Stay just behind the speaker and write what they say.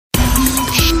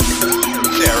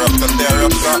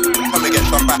Oscar. Can we get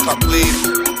some backup, please?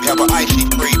 We have an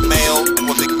IC3 male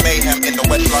causing mayhem in the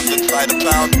West London side of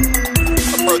town.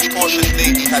 Approach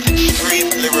cautiously, he has extreme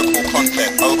lyrical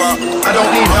content. Over. I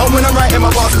don't need help when I'm writing my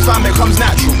bars, cause fam, it comes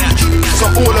natural. So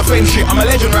all the fame shit, I'm a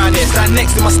legend round here, stand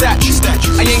next to my statue.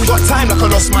 I ain't got time like I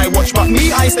lost my watch, but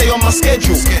me, I stay on my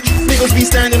schedule. Niggas be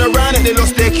standing around and they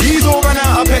lost their keys or run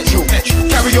out of petrol.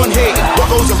 Carry on hating, what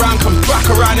goes around comes back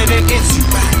around and then hits you.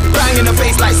 Bang in the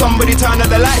face like somebody turned up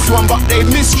the lights on, but they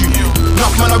missed you.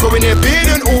 Enough man are going their beard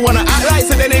and all wanna act like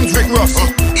so their name's Rick Ross.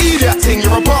 Idiot thing,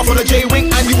 you're a part of the J-Wing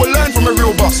and you will learn from a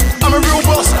real boss. I'm a real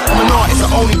boss, I'm an artist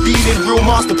that only dealing real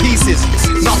masterpieces.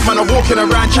 Enough man are walking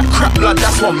around chat crap blood,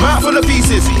 that's what mouth full of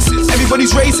pieces.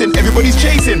 Everybody's racing, everybody's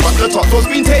chasing, but the top was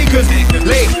been taken.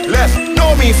 Late, left,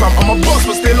 know me fam, I'm a boss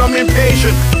but still I'm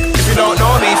impatient. If you don't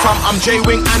know me fam, I'm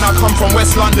J-Wing and I come from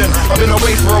West London. I've been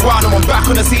away for a while, now I'm back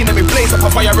on the scene and we blaze up a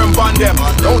fire and burn them.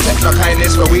 Don't take no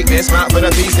kindness for weakness, man, for the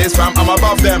pieces fam, I'm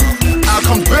above them. Out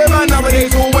comes bear man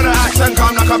nowadays, all wanna act and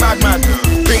come like a bad man.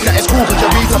 Think that it's cool cause you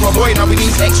beat up a boy, now we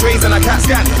need x-rays and a CAT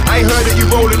scan. I heard that you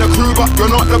roll in a crew but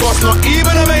you're not the boss, not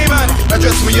even a main man.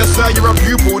 Address me as sir, you're a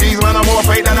pupil, these men are more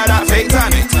fake than that fake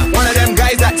tan. One of them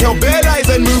guys that tell bare lies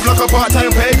and move like a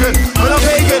part-time pagan. Man, I'm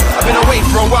pagan, I've been away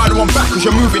for a while, now I'm back cause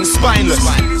you're moving spineless.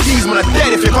 These men are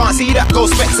dead, if you can't see that, go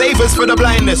Specsavers for the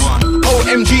blindness.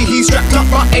 OMG, he's strapped up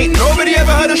but ain't nobody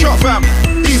ever heard a shot fam.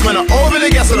 These men are over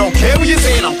the gas, I don't care what you're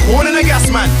saying, I'm calling the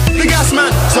gas man. The gas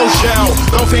man, so shell,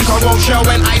 don't think I won't shell.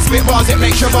 When I spit bars it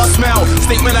makes your boss smell.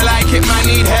 Think when I like it, man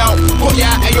need help. Put you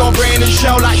out of your brain and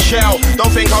shell like shell.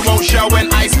 Don't think I won't shell.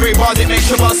 When I spray bars it makes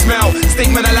your boss smell.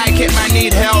 Think when I like it, man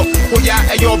need help. Put you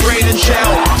out of your brain and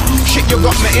shell. Shit you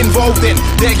got me involved in,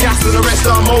 their gas and the rest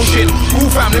are motion. Ooh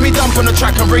fam, let me dump on the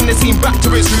track and bring the scene back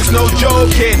to its roots, no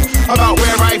joking. About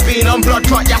where I've been, on blood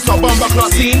clot, yes or bomber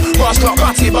clot scene. Brass clot,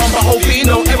 batty bomber, whole fiend.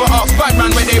 Don't ever ask bad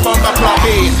man when they bomber clot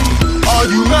mean. Are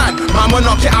you mad? Man, we'll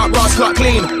knock it out, brass clot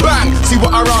clean. Bang, see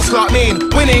what a brass clot mean.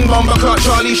 Winning bomber clot,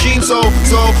 Charlie Sheen. So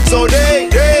they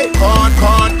can't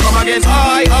come against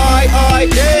I.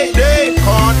 They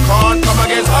can't come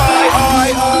against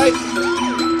I.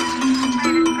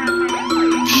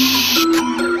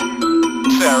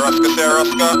 Sarah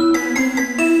Oscar,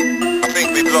 I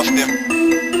think we've lost him.